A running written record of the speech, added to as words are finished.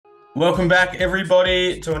Welcome back,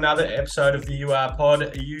 everybody, to another episode of the UR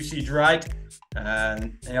Pod. Usage rate. How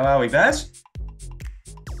are we, Baz?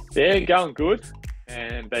 Yeah, going good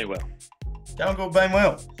and been well. Going good, been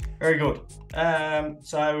well. Very good.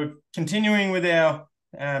 So we're continuing with our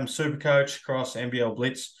Supercoach cross NBL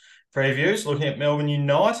Blitz previews, looking at Melbourne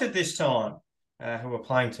United this time, who are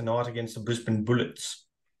playing tonight against the Brisbane Bullets.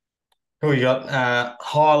 Who we got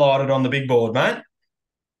highlighted on the big board, mate?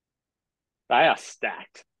 They are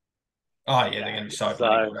stacked. Oh, yeah, they're going to be Stacked. so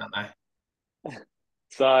bloody good, aren't they?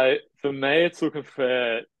 So for me, it's looking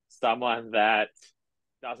for someone that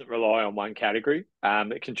doesn't rely on one category,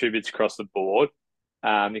 that contributes across the board.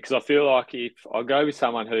 Because I feel like if I go with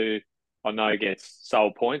someone who I know gets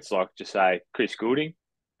sole points, like just say Chris Goulding,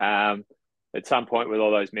 um, at some point with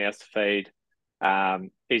all those mouths to feed,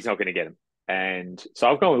 he's not going to get them. And so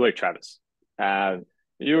I've gone with Luke Travers.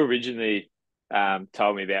 You originally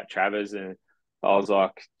told me about Travers, and I was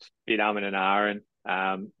like, bit and ahhing,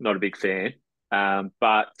 not a big fan.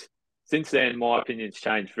 But since then, my opinion's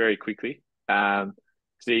changed very quickly.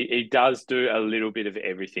 He does do a little bit of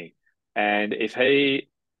everything. And if he,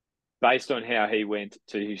 based on how he went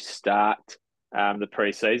to start the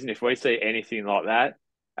preseason, if we see anything like that,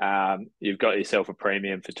 you've got yourself a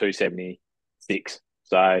premium for 276.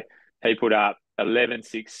 So he put up 11,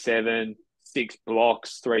 6, 7, 6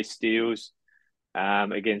 blocks, 3 steals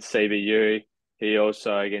against CBU. He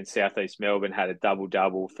also, against Southeast Melbourne, had a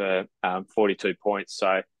double-double for 42 points.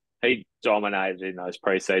 So he dominated in those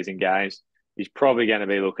preseason games. He's probably going to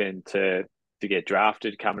be looking to get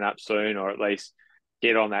drafted coming up soon, or at least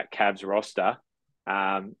get on that Cavs roster.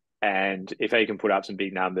 And if he can put up some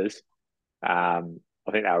big numbers, I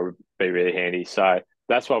think that would be really handy. So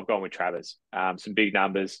that's why I've gone with Travers. Some big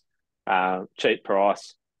numbers, cheap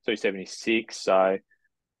price, 276. So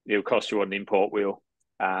it'll cost you what an import will.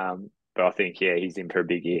 But I think, yeah, he's in for a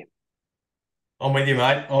big year. I'm with you,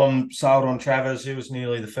 mate. I'm sold on Travers. He was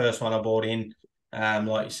nearly the first one I bought in.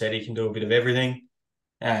 Like you said, he can do a bit of everything.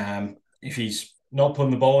 If he's not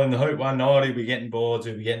putting the ball in the hoop one night, he'll be getting boards,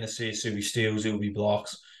 he'll be getting assists, he'll be steals, he'll be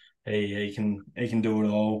blocks. He can do it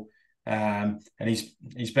all. And he's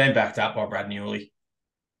been backed up by Brad Newley.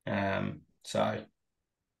 So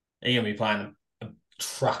he's gonna be playing a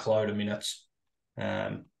truckload of minutes.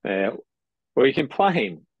 Yeah. Well, you can play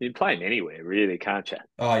him. You can play him anywhere, really, can't you?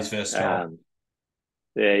 He's versatile. Um,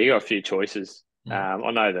 yeah, you got a few choices. Mm.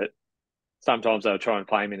 I know that sometimes they'll try and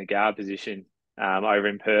play him in a guard position over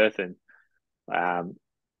in Perth, and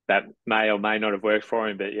that may or may not have worked for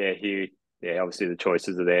him. But yeah, obviously the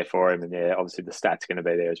choices are there for him, and yeah, obviously the stats going to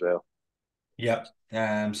be there as well. Yep.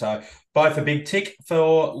 So both a big tick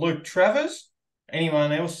for Luke Travers.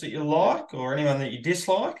 Anyone else that you like or anyone that you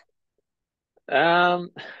dislike? Well,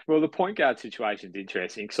 the point guard situation is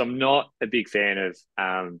interesting because I'm not a big fan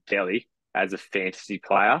of Delhi as a fantasy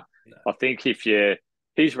player. No. I think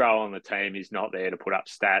his role on the team is not there to put up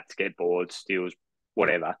stats, get boards, steals, Yeah.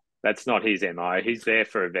 whatever. That's not his MO. He's there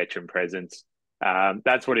for a veteran presence.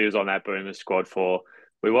 That's what he was on that Boomer squad for.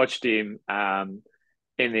 We watched him in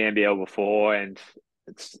the NBL before, and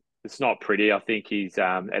it's not pretty. I think he's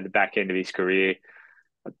at the back end of his career.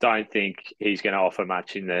 I don't think he's going to offer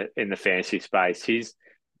much in the fantasy space. His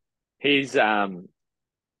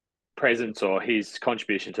presence or his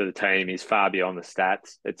contribution to the team is far beyond the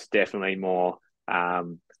stats. It's definitely more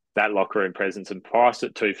that locker room presence, and priced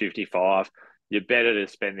at 255. You're better to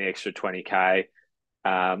spend the extra 20K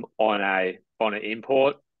on an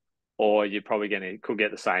import, or you're probably could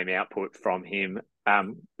get the same output from him,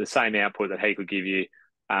 the same output that he could give you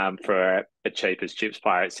for a cheap as chips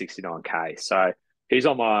player at 69K. So he's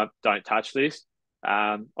on my don't touch list.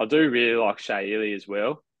 I do really like Shea Ely as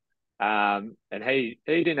well. And he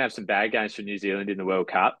didn't have some bad games for New Zealand in the World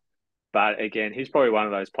Cup. But again, he's probably one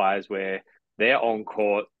of those players where their on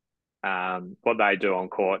court, what they do on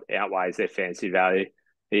court outweighs their fantasy value.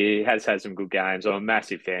 He has had some good games. I'm a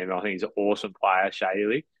massive fan. I think he's an awesome player, Shea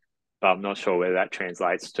Ely, but I'm not sure whether that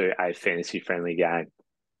translates to a fantasy friendly game.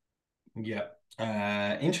 Yeah.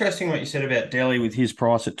 Interesting what you said about Delhi with his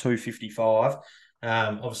price at 255.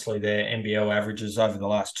 Obviously, their NBL averages over the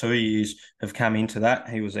last 2 years have come into that.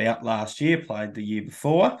 He was out last year, played the year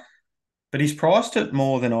before, but he's priced at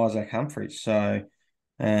more than Isaac Humphries. So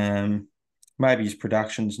maybe his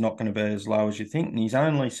production's not going to be as low as you think. And he's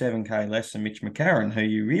only 7K less than Mitch McCarron, who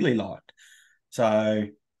you really liked. So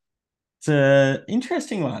it's an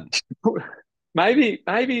interesting one. Maybe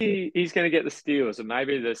he's going to get the steals, and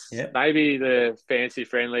Yeah. maybe the fancy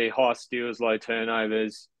friendly high steals, low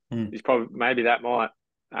turnovers. Hmm. He's probably maybe that might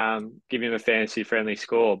give him a fancy friendly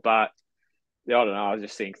score. But yeah, I don't know. I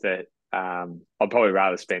just think that I'd probably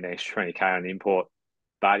rather spend an extra 20K on import.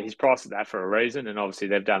 but he's priced at that for a reason, and obviously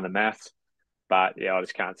they've done the maths. But yeah, I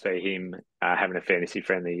just can't see him having a fantasy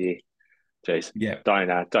friendly year. Jeez, Yeah.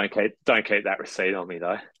 don't keep that receipt on me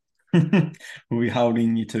though. We'll be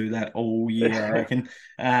holding you to that all year, I reckon.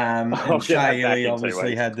 I'll And get that Shea back Ili in 2 weeks.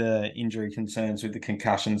 obviously had the injury concerns with the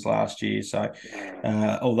concussions last year. So,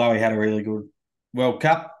 Yeah, although he had a really good World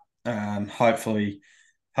Cup, hopefully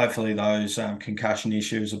those concussion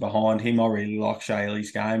issues are behind him. I really like Shea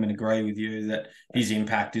Ili's game and agree with you that his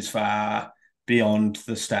impact is far beyond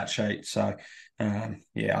the stat sheet. So,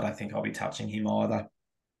 yeah, I don't think I'll be touching him either.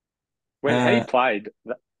 when he Uh, played,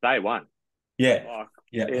 they won. yeah, Like,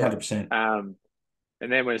 yeah, yeah. 100%.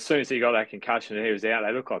 And then as soon as he got that concussion and he was out,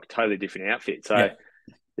 they looked like a totally different outfit. So Yeah.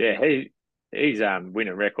 yeah, he's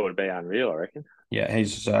winning record to be unreal, I reckon. Yeah,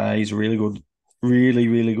 he's a really good,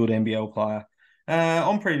 really good NBL player.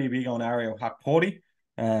 I'm pretty big on Ariel Huckporty.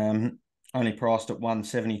 Um, only priced at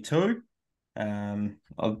 172.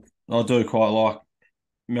 I do quite like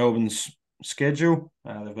Melbourne's schedule.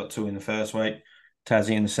 They've got two in the first week,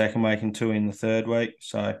 Tassie in the second week, and two in the third week.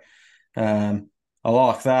 So I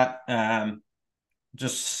like that.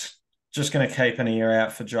 Just going to keep an ear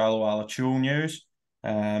out for Joel Chul news.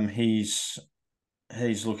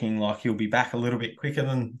 He's looking like he'll be back a little bit quicker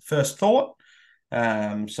than first thought. So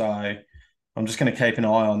I'm just going to keep an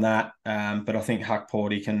eye on that. But I think Huck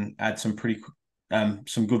Porty can add some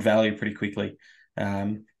good value pretty quickly,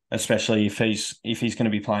 especially if he's going to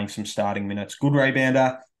be playing some starting minutes. Good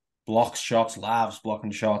rebounder, blocks shots, loves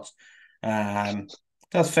blocking shots.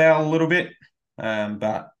 Does foul a little bit,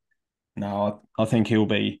 but no, I think he'll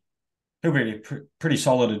be a pretty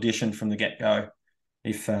solid addition from the get go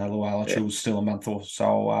if Luala Yeah, Chul's still a month or so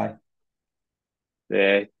away.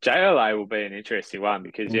 yeah. JLA will be an interesting one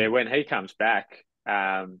because yeah, Mm. when he comes back,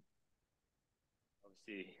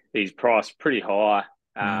 obviously he's priced pretty high,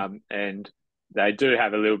 Mm. and they do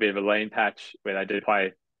have a little bit of a lean patch where they do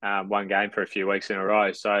play one game for a few weeks in a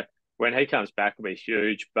row. So when he comes back, will be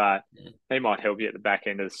huge, but he might help you at the back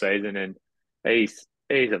end of the season. And he's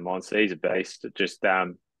a monster. He's a beast. Just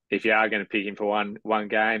if you are going to pick him for one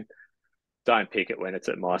game, don't pick it when it's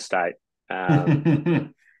at my state. He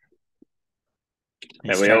And we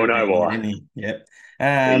all strutted know down there, why. didn't he? Yep. He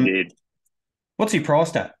Um, did. what's he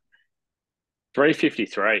priced at?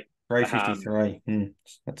 353. Three fifty Um, three.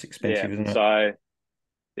 That's yeah. expensive, isn't it? So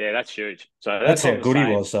yeah, that's huge. So That's that's how on the good he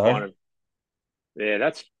same was, though. kind of yeah,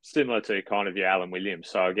 that's similar to kind of your Alan Williams.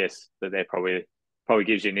 So I guess that they're probably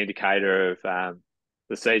gives you an indicator of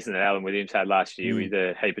the season that Alan Williams had last year Mm. with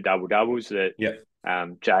a heap of double doubles. That Yep.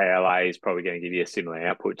 JLA is probably going to give you a similar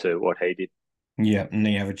output to what he did. Yeah, and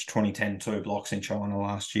he averaged 20, 10, 2 blocks in China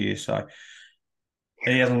last year, so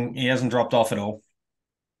he hasn't dropped off at all.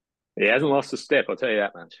 He hasn't lost a step. I'll tell you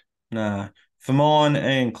that much. No. For mine,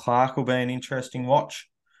 Ian Clark will be an interesting watch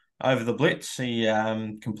over the Blitz. He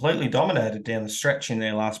completely dominated down the stretch in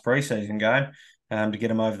their last preseason game to get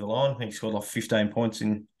him over the line. He scored like 15 points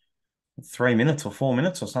in 3 minutes or 4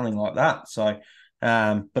 minutes or something like that. So,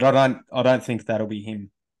 but I don't think that'll be him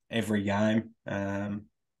every game.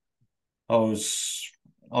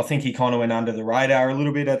 I think he kind of went under the radar a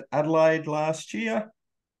little bit at Adelaide last year,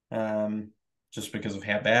 um, just because of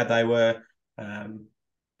how bad they were. Um,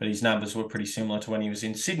 but his numbers were pretty similar to when he was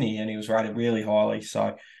in Sydney, and he was rated really highly.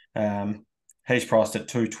 So he's priced at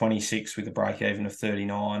 226 with a break even of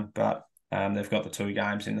 39. But they've got the two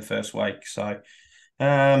games in the first week, so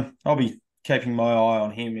I'll be keeping my eye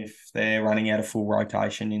on him if they're running out of full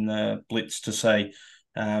rotation in the Blitz to see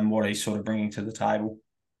what he's sort of bringing to the table.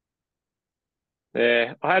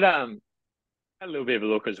 Yeah, I had a little bit of a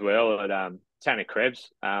look as well at Tanner Krebs.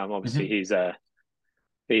 Obviously Mm-hmm. he's a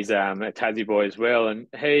Tassie boy as well, and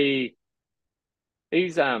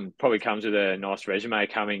he's probably comes with a nice resume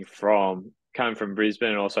coming from Brisbane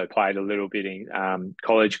and also played a little bit in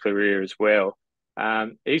college career as well.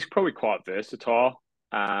 He's probably quite versatile.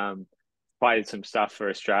 Played some stuff for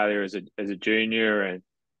Australia as a junior,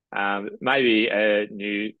 and maybe a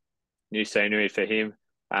new scenery for him.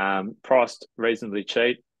 Priced reasonably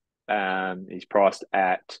cheap. He's priced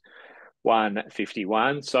at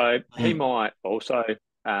 151, so he Mm. might also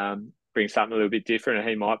bring something a little bit different, and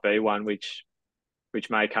he might be one which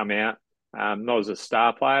may come out. Not as a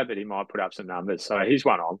star player, but he might put up some numbers. So he's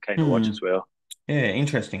one I'm keen to watch Mm. as well. Yeah,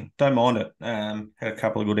 interesting. Don't mind it. Had a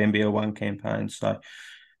couple of good NBL one campaigns, so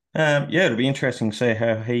yeah, it'll be interesting to see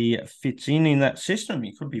how he fits in that system.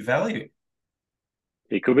 He could be value.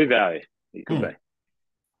 He could be value. He could be. Mm.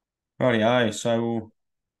 Rightio. So we'll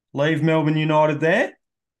leave Melbourne United there,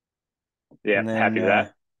 Yeah, and then happy with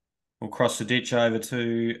that. we'll cross the ditch over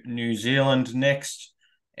to New Zealand next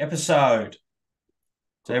episode.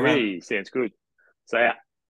 So everyone, Hey, sounds good. See ya.